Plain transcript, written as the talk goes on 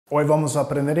Hoy vamos a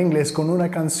aprender inglés con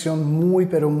una canción muy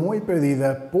pero muy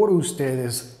pedida por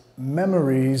ustedes,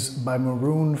 Memories by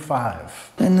Maroon 5.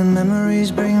 And the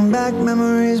memories bring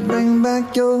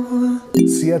back your...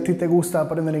 Si a ti te gusta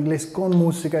aprender inglés con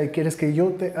música y quieres que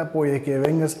yo te apoye, que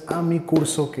vengas a mi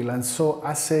curso que lanzó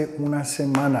hace una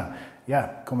semana.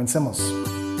 Ya, comencemos.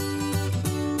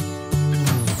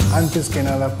 Antes que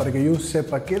nada, para que yo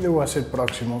sepa qué debo hacer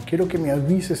próximo, quiero que me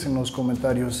avises en los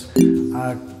comentarios.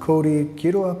 Cody,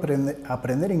 quiero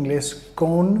aprender inglés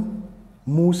con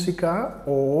música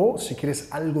o si quieres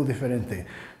algo diferente.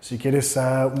 Si quieres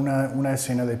una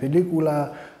escena de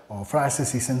película o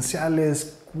frases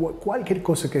esenciales, cualquier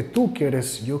cosa que tú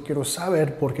quieres, yo quiero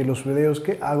saber porque los videos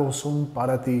que hago son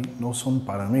para ti, no son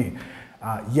para mí.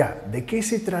 ¿De qué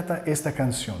se trata esta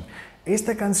canción?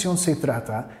 Esta canción se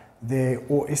trata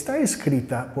o está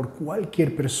escrita por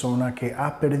cualquier persona que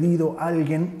ha perdido a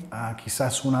alguien,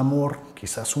 quizás un amor,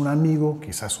 quizás un amigo,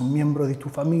 quizás un miembro de tu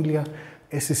familia,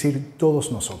 es decir,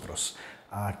 todos nosotros.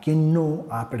 ¿Quién no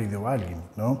ha perdido a alguien?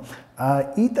 ¿No?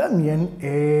 Y también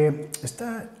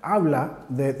habla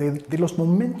de los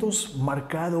momentos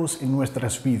marcados en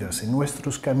nuestras vidas, en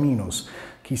nuestros caminos.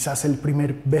 Quizás el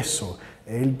primer beso,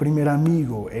 el primer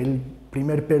amigo, el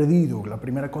primer perdido, la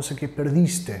primera cosa que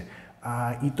perdiste.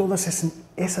 Y todas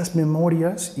esas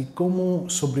memorias y cómo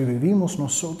sobrevivimos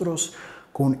nosotros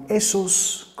con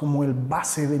esos como el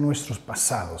base de nuestros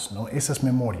pasados, ¿no? Esas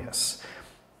memorias.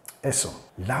 Eso,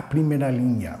 la primera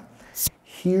línea.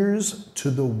 Here's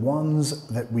to the ones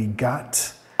that we got.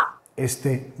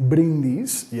 Este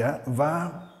brindis ya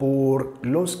va por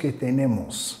los que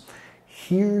tenemos.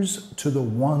 Here's to the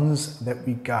ones that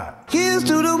we got. Here's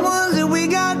to the ones that we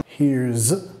got.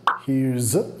 Here's,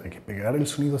 hay que pegar el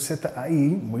sonido Z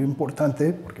ahí, muy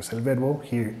importante, porque es el verbo.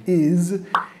 Here is,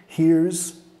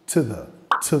 here's to the.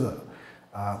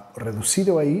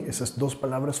 Reducido ahí, esas dos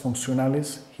palabras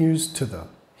funcionales. Here's to the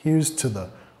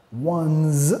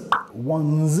ones,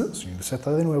 sonido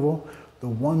Z de nuevo, the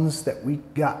ones that we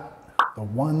got.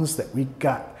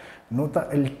 Nota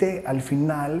el T al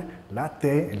final, la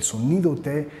T, el sonido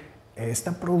T,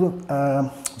 está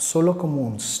solo como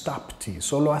un stop T,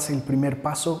 solo hace el primer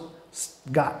paso,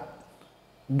 got,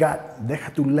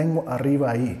 deja tu lengua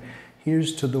arriba ahí.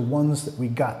 Here's to the ones that we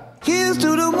got. Here's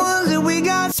to the ones that we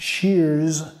got.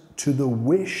 Cheers to the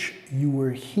wish you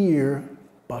were here,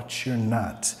 but you're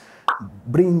not.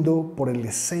 Brindo por el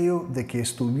deseo de que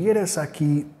estuvieras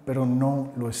aquí, pero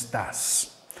no lo estás.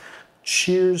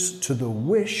 Cheers to the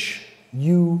wish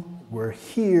you were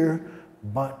here,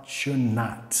 but you're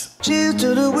not. Cheers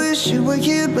to the wish you were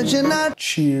here, but you're not.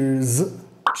 Cheers,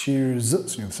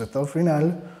 señor Z al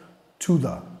final, to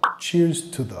the. Cheers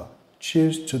to the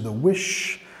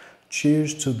wish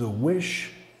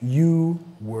you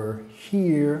were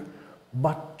here,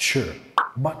 but you're.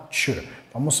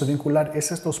 Vamos a vincular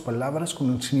esas dos palabras con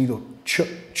un sonido ch,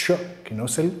 que no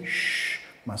es el sh,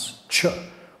 más ch.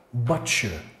 But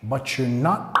you're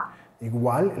not.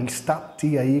 Igual el stop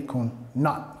T ahí con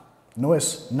not. No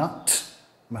es not,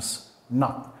 más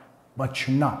not. But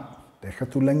you're not. Deja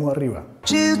tu lengua arriba.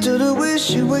 Cheers to the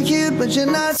wish you were here, but you're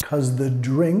not. Because the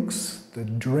drinks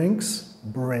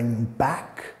bring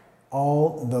back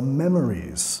all the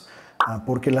memories.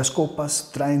 Porque las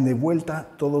copas traen de vuelta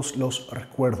todos los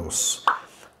recuerdos.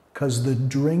 Because the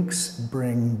drinks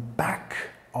bring back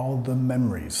all the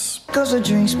memories. Because the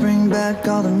drinks bring back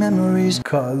all the memories.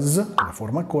 Because, la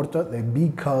forma corta de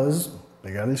because,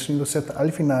 pegar el sonido Z al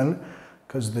final.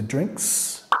 Because the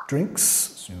drinks,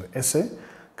 sonido S.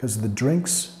 Because the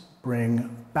drinks bring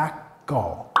back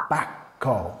all,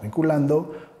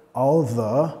 vinculando all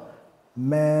the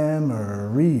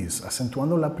memories,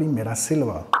 acentuando la primera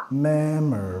sílaba,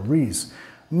 memories.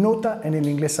 Nota, en el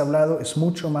inglés hablado es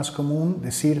mucho más común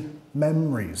decir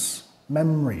memories.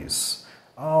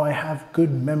 Oh, I have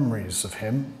good memories of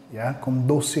him, ya, con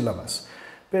dos sílabas.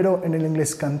 Pero en el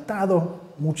inglés cantado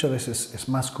muchas veces es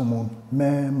más común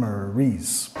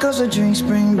memories. Because the drinks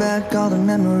bring back all the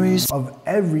memories. Of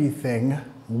everything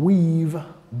we've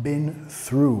been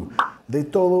through. De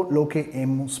todo lo que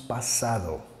hemos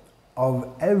pasado. Of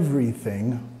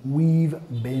everything we've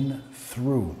been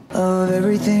through. Of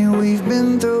everything we've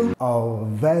been through.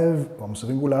 Vamos a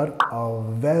vincular.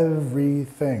 Of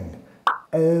everything.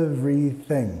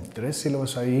 Everything. Tres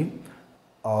sílabas ahí.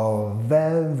 Of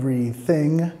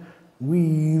everything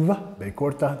we've, B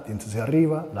corta, dientes de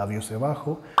arriba, labios de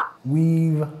abajo,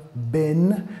 we've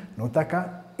been, nota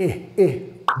acá,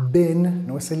 been,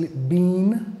 no es el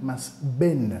been, más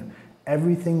been,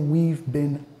 everything we've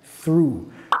been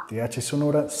through, TH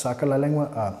sonora, saca la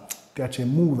lengua, TH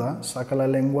muda, saca la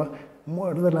lengua,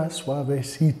 Muérdela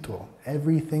suavecito.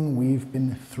 Everything we've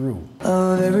been through.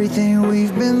 Of everything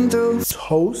we've been through.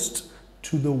 Toast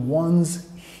to the ones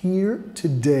here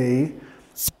today.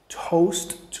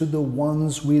 Toast to the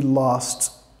ones we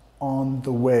lost on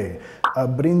the way.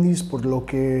 Brindis por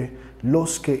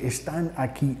los que están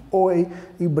aquí hoy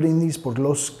y brindis por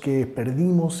los que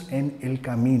perdimos en el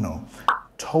camino.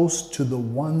 Toast to the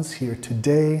ones here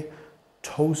today.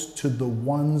 Toast to the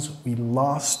ones we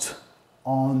lost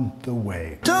on the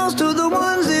way. Toast to the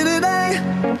ones here today.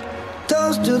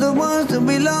 Toast to the ones that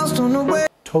we lost on the way.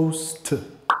 Toast,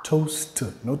 toast.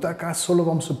 Nota acá solo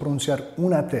vamos a pronunciar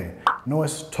una T. No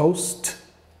es toast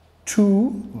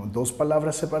to, dos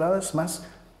palabras separadas más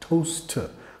toast.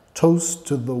 Toast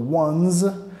to the ones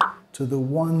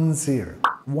here.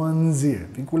 Ones here.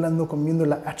 Vinculando, comiendo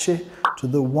la H. To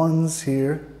the ones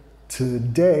here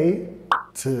today.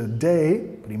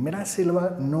 Today, primera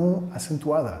sílaba no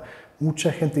acentuada.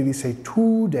 Mucha gente dice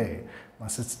today,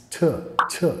 mas es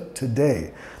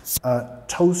today.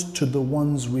 Toast to the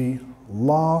ones we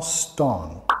lost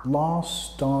on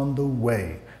the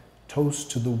way.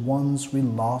 Toast to the ones we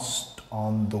lost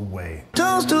on the way.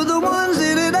 Toast to the ones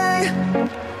here today.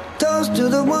 Toast to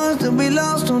the ones that we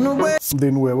lost on the way. De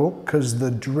nuevo, cause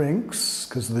the drinks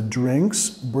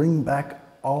bring back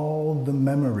all the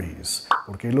memories.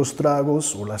 Porque los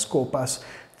tragos o las copas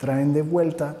traen de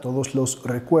vuelta todos los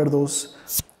recuerdos,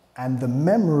 and the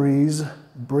memories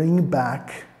bring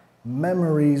back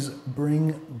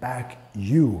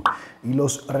you. Y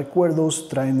los recuerdos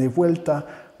traen de vuelta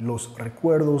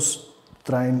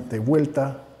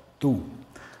tú.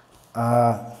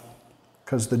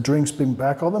 Because the drinks bring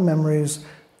back all the memories,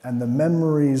 and the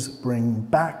memories bring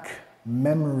back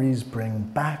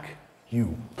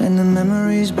you. And the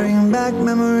memories bring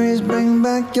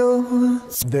back you.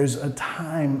 There's a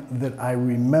time that I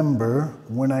remember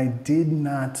when I did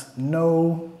not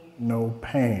know no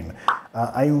pain.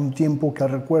 Hay un tiempo que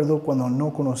recuerdo cuando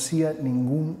no conocía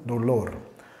ningún dolor.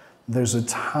 There's a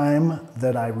time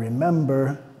that I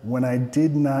remember when I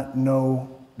did not know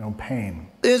no pain.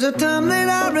 There's a time that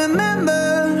I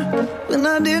remember when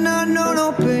I did not know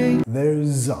no pain.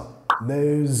 There's a,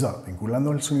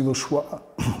 vinculando el sonido schwa,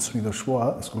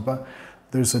 disculpa.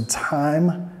 There's a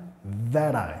time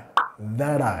that I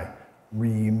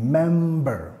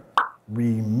remember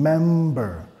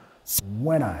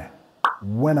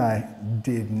when I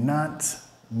did not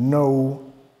know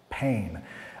pain.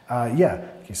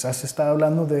 Quizás está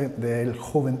hablando de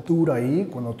juventud ahí,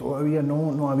 cuando todavía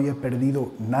no había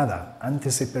perdido nada,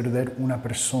 antes de perder una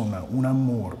persona, un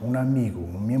amor, un amigo,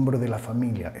 un miembro de la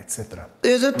familia, etc.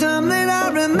 There's a time that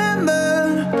I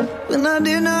remember when I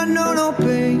did not know no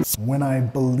pain. When I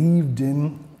believed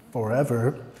in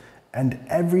forever and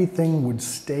everything would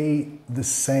stay the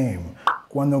same.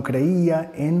 Cuando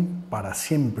creía en para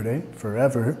siempre,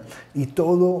 forever, y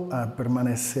todo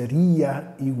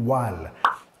permanecería igual.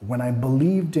 When I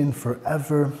believed in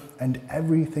forever and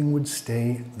everything would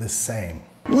stay the same.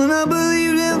 When I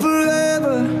believed in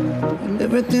forever and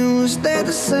everything would stay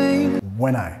the same.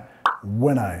 When I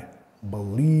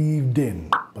believed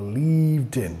in,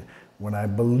 when I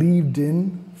believed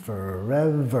in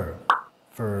forever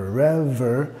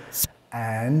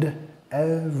and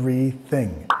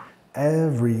everything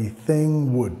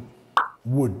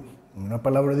would. Una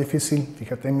palabra difícil,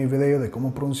 fíjate en mi video de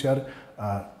cómo pronunciar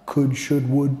could, should,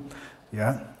 would,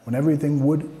 ¿ya? When everything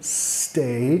would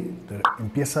stay,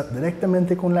 empieza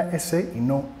directamente con la S y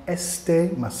no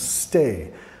este, más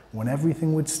stay. When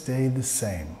everything would stay the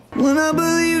same. When I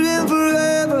believed in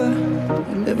forever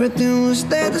and everything would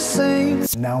stay the same.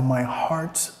 Now my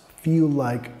heart feel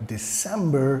like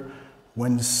December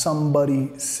when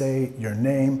somebody say your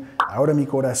name. Ahora mi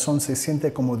corazón se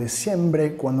siente como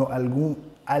diciembre cuando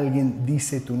alguien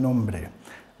dice tu nombre.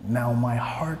 Now my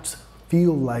heart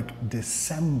feel like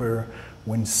December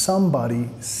when somebody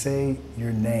say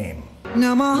your name.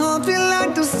 Now my heart feel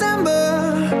like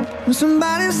December when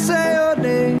somebody say your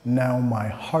name. Now my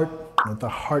heart, nota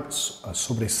heart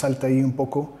sobresalta ahí un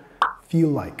poco.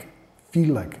 Feel like,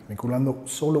 vinculando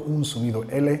solo un sonido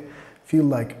L. Feel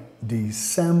like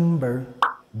December,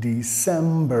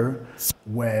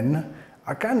 when.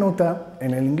 Acá nota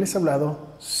en el inglés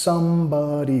hablado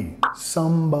somebody,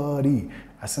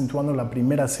 acentuando la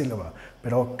primera sílaba.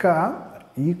 Pero acá,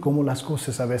 y como las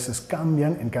cosas a veces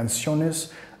cambian en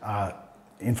canciones,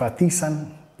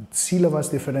 enfatizan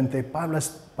sílabas diferentes,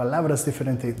 palabras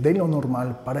diferentes de lo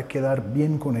normal para quedar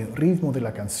bien con el ritmo de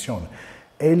la canción.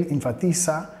 Él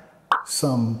enfatiza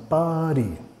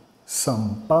somebody,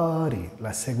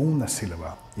 la segunda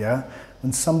sílaba, ¿ya?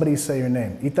 When somebody say your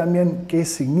name. Y también qué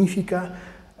significa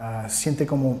siente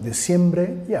como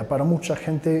diciembre. Para mucha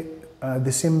gente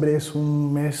diciembre es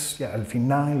un mes al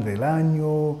final del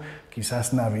año,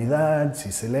 quizás Navidad,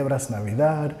 si celebras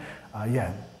Navidad,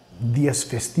 días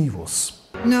festivos.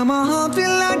 Now my heart feel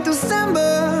like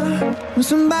December when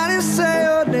somebody say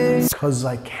your name. Because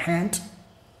I can't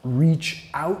reach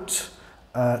out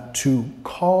to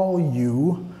call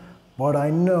you, but I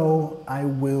know I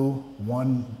will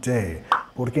one day.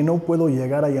 Porque no puedo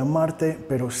llegar a llamarte,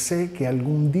 pero sé que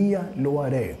algún día lo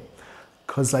haré.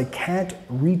 Because I can't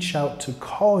reach out to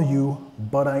call you,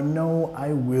 but I know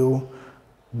I will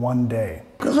one day.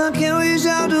 Cause I can't reach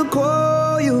out to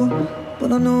call you,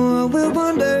 but I know I will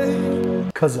one day.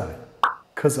 Cause I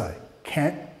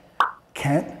can't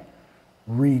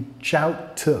reach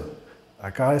out to.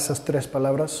 Acá esas tres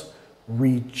palabras,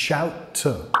 reach out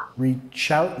to.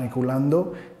 Reach out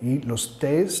vinculando y los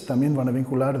T's también van a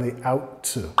vincular de out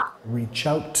to. Reach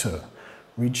out to.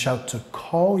 Reach out to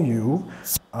call you,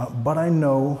 but I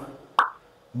know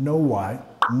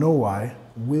I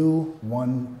will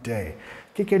one day.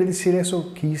 ¿Qué quiere decir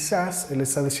eso? Quizás él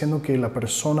está diciendo que la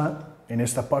persona en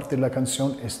esta parte de la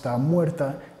canción está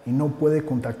muerta y no puede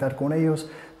contactar con ellos,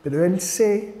 pero él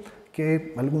sé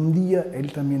que algún día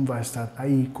él también va a estar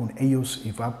ahí con ellos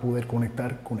y va a poder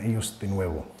conectar con ellos de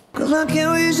nuevo. Cause I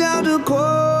can't reach out to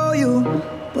call you,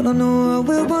 but I know I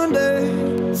will one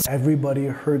day. Everybody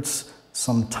hurts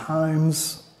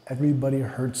sometimes, everybody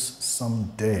hurts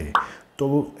someday.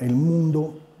 Todo el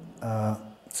mundo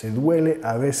se duele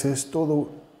a veces, todo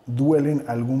duelen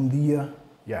algún día.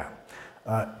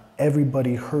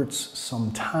 Everybody hurts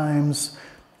sometimes,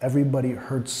 everybody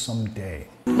hurts someday.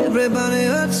 Everybody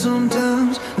hurts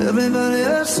sometimes, everybody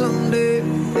hurts someday.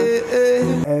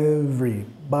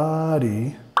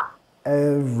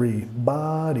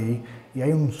 Everybody, y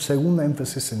hay un segundo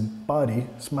énfasis en body,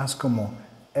 es más como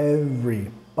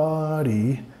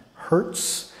everybody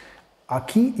hurts.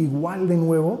 Aquí igual de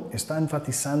nuevo está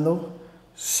enfatizando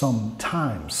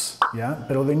sometimes,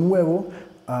 pero de nuevo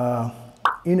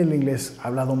en el inglés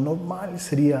hablado normal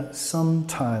sería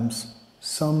sometimes,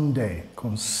 someday,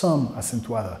 con some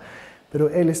acentuada, pero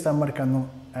él está marcando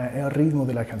el ritmo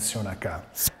de la canción acá.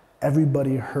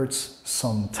 Everybody hurts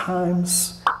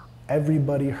sometimes,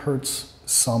 everybody hurts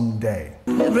someday.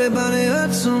 Everybody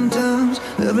hurts sometimes,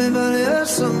 everybody hurts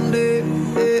someday.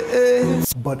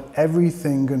 But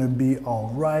everything gonna be all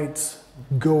right.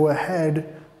 Go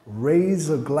ahead,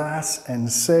 raise a glass and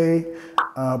say,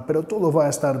 pero todo va a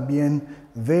estar bien.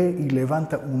 Ve y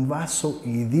levanta un vaso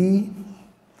y di,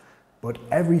 but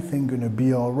everything gonna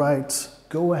be all right.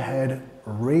 Go ahead,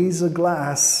 raise a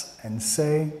glass and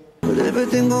say, But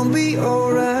everything gon' be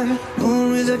alright.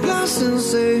 Gonna raise a glass and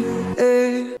say,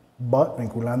 hey. But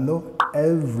vinculando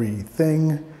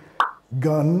everything,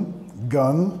 gun,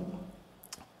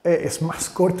 es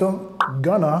más corto,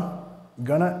 gonna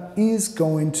is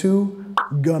going to,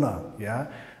 gonna,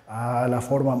 la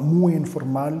forma muy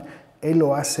informal, él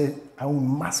lo hace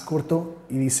aún más corto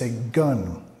y dice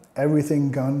gun,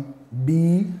 everything gun,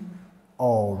 be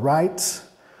all right,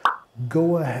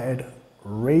 go ahead,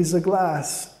 raise a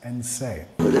glass and say.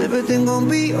 But everything gon'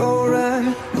 be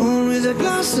alright. Gonna raise a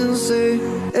glass and say,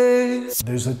 hey.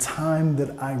 There's a time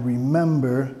that I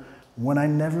remember when I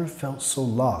never felt so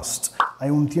lost. Hay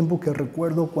un tiempo que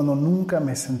recuerdo cuando nunca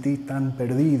me sentí tan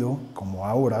perdido como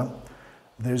ahora.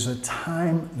 There's a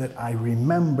time that I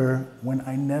remember when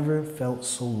I never felt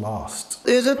so lost.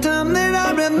 There's a time that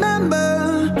I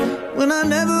remember when I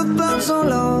never felt so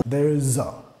lost. There's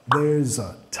a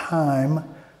time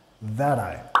that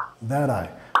I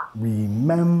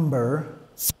remember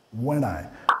when I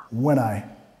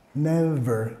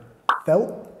never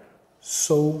felt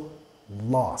so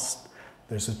lost.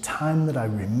 There's a time that I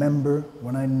remember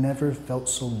when I never felt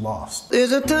so lost.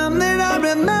 There's a time that I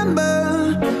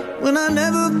remember when I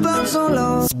never felt so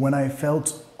lost. When I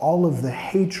felt all of the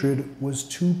hatred was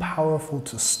too powerful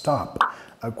to stop.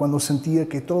 Cuando sentía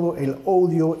que todo el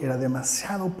odio era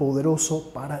demasiado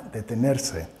poderoso para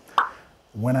detenerse.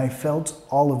 When I felt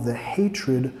all of the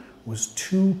hatred was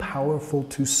too powerful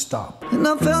to stop. And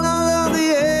I felt all of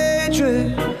the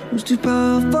hatred was too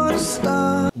powerful to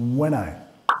stop. When I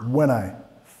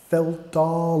felt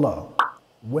all of,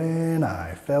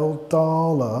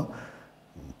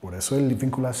 por eso la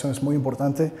vinculación es muy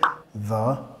importante,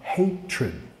 the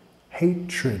hatred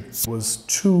was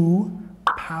too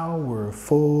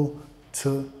powerful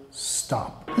to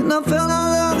stop. And I felt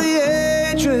all of the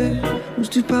hatred was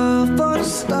too powerful to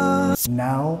stop.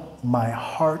 Now my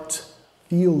heart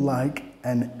feel like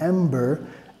an ember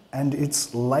and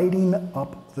it's lighting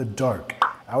up the dark.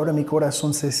 Ahora mi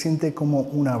corazón se siente como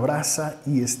una brasa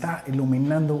y está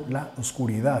iluminando la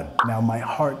oscuridad. Now my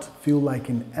heart feels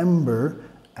like an ember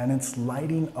and it's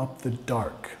lighting up the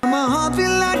dark. My heart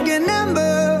feels like an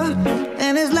ember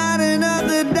and it's lighting up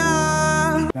the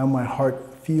dark. Now my heart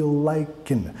feels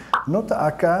like. Nota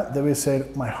acá debe ser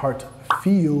my heart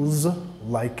feels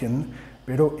like,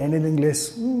 pero en el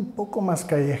inglés un poco más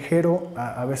callejero,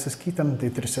 a veces quitan de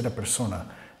tercera persona.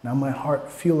 Now my heart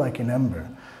feels like an ember.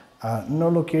 No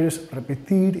lo quieres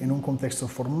repetir en un contexto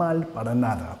formal para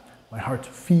nada. My heart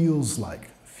feels like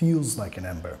an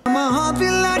ember. My heart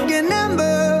feels like an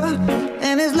ember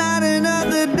and it's lighting up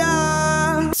the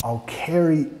dark. I'll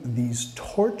carry these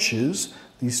torches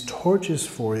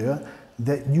for you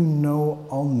that you know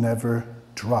I'll never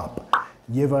drop.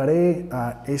 Llevaré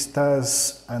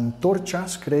estas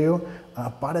antorchas, creo,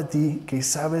 para ti que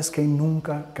sabes que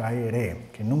nunca caeré,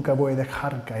 que nunca voy a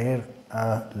dejar caer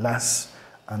las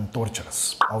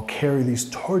antorchas. I'll carry these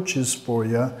torches for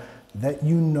you that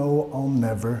you know I'll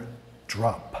never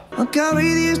drop. I'll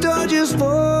carry these torches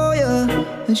for you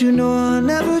that you know I'll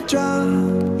never drop.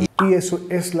 Y eso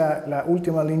es la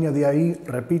última línea de ahí.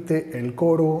 Repite el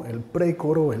coro, el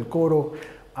precoro, el coro.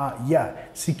 Ya.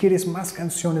 Si quieres más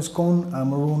canciones con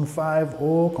Maroon 5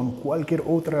 o con cualquier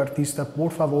otra artista,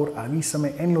 por favor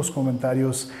avísame en los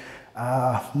comentarios.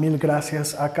 Mil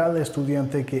gracias a cada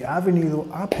estudiante que ha venido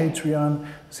a Patreon.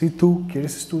 Si tú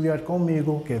quieres estudiar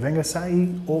conmigo, que vengas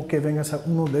ahí o que vengas a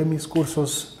uno de mis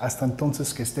cursos. Hasta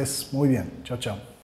entonces, que estés muy bien. Chao, chao.